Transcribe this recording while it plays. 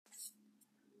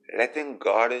letting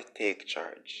God take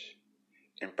charge.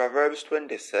 In Proverbs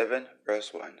 27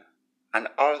 verse 1, and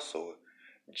also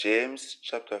James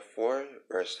chapter 4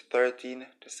 verse 13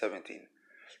 to 17,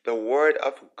 the word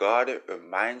of God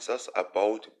reminds us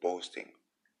about boasting.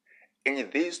 In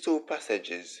these two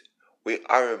passages, we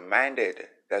are reminded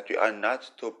that we are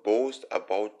not to boast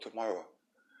about tomorrow,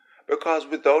 because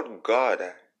without God,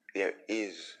 there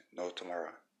is no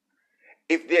tomorrow.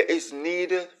 If there is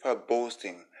need for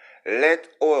boasting, let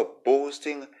our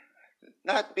boasting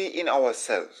not be in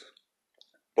ourselves,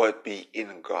 but be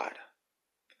in God.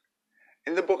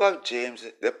 In the book of James,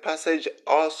 the passage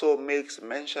also makes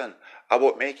mention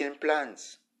about making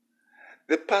plans.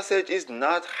 The passage is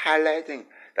not highlighting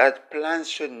that plans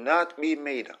should not be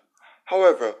made.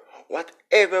 However,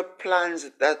 whatever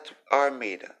plans that are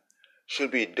made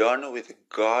should be done with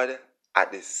God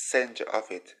at the center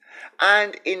of it,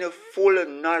 and in full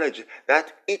knowledge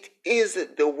that it is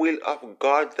the will of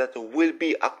God that will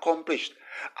be accomplished,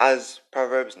 as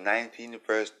Proverbs 19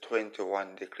 verse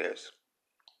 21 declares.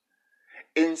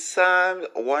 In Psalm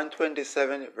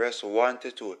 127 verse 1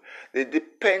 to 2, the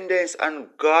dependence on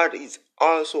God is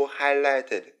also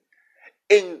highlighted.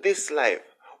 In this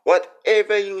life,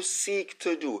 whatever you seek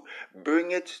to do,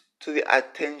 bring it to the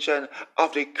attention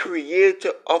of the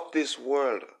Creator of this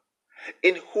world,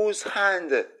 in whose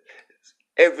hand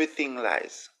everything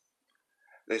lies.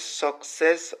 The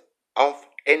success of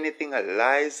anything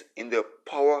lies in the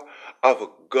power of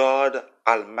God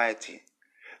Almighty.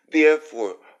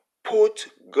 Therefore, put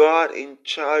God in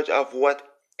charge of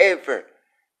whatever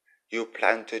you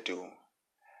plan to do.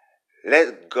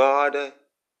 Let God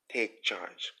take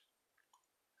charge.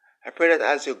 I pray that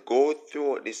as you go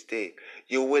through this day,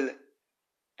 you will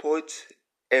put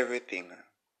everything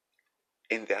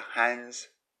in the hands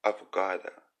of God.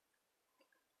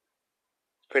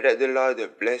 Pray that the Lord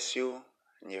bless you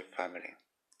and your family.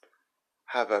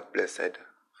 Have a blessed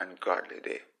and godly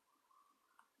day.